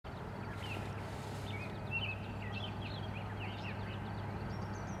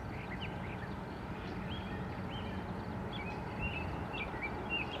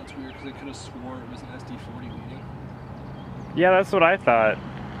because I could have swore it was an SD40 leading. Yeah, that's what I thought.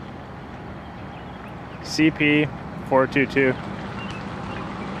 CP 422.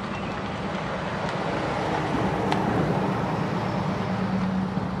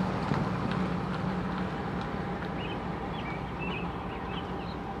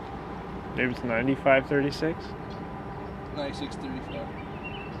 Maybe it's 9536? 9635.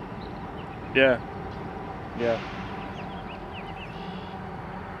 Yeah. Yeah.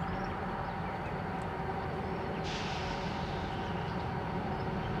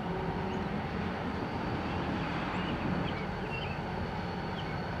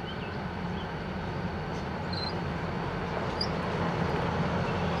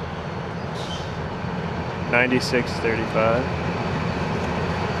 $96.35.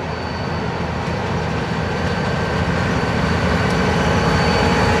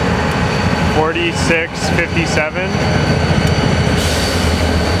 $46.57.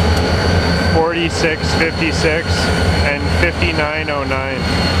 $46.56 and $59.09.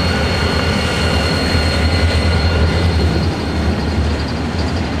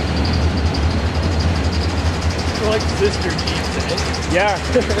 They're like sister Jeeps, eh? Yeah.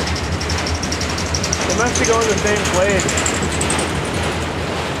 They must be going the same place.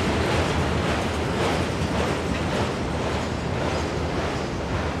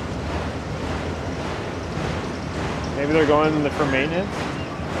 Maybe they're going for maintenance?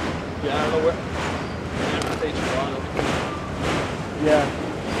 Yeah, I don't know where. Say Toronto. Yeah.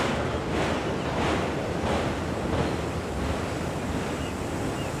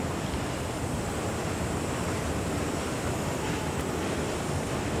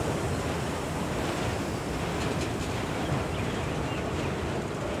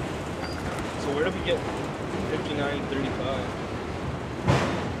 So where did we get 59.35?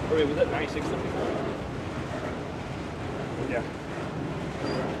 Or wait, was that 96.35? Yeah.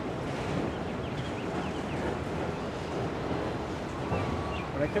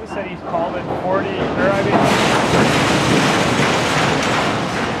 But I could have said he's called it 40, or I mean,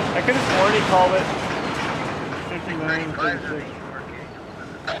 I could have sworn he called it 59.36.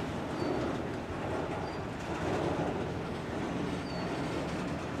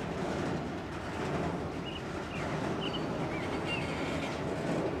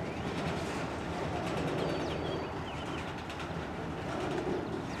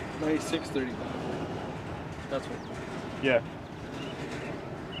 $96.35. That's what. Yeah.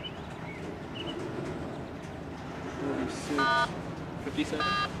 56. 57.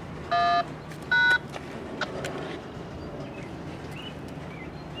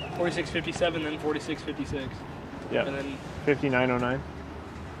 $46.57, then $46.56. Yeah. And then $59.09.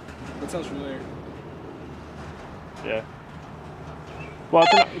 that sounds familiar. Yeah. Well,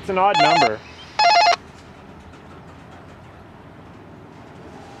 it's an odd number.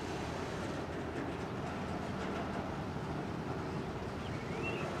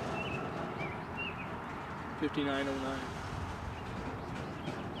 $59.09.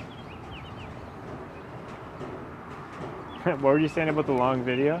 What were you saying about the long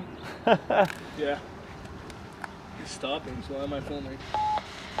video? Yeah. He's stopping, so why am I filming?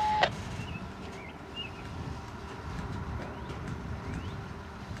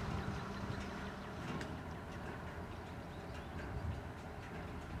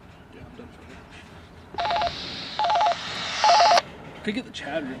 Yeah, I'm done filming. Could get the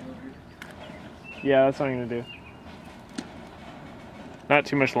Chad ring over here. Yeah, that's what I'm gonna do. Not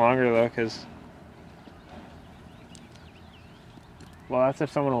too much longer though, because well, that's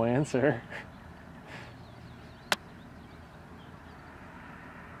if someone will answer.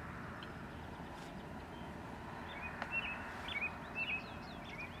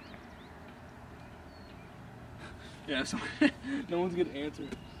 Yeah, so no one's gonna answer.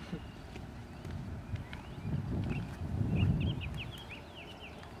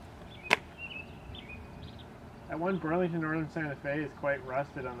 That one Burlington Northern Santa Fe is quite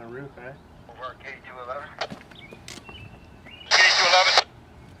rusted on the roof, eh? Over K211. K211.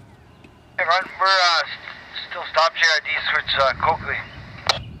 We're still stopped here at Eastridge, Coakley.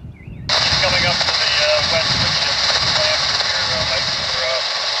 Coming up to the west plant here,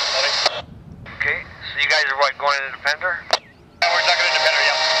 okay, so you guys are what, going into Defender? Yeah, we're stuck in Defender,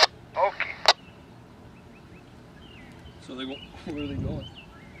 yeah. Okay. So they go, where are they going?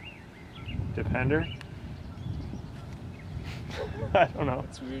 Depender? I don't know.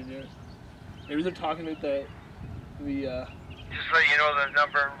 That's weird, yeah. Maybe they're talking about the Just so you know the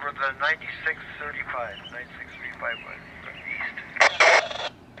number for the 9635. 9635 east.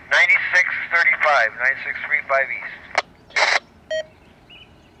 9635. 9635 east.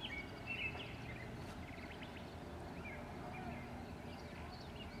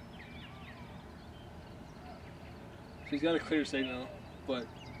 He's got a clear signal, but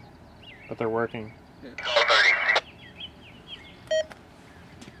But they're working. yeah. Call 30.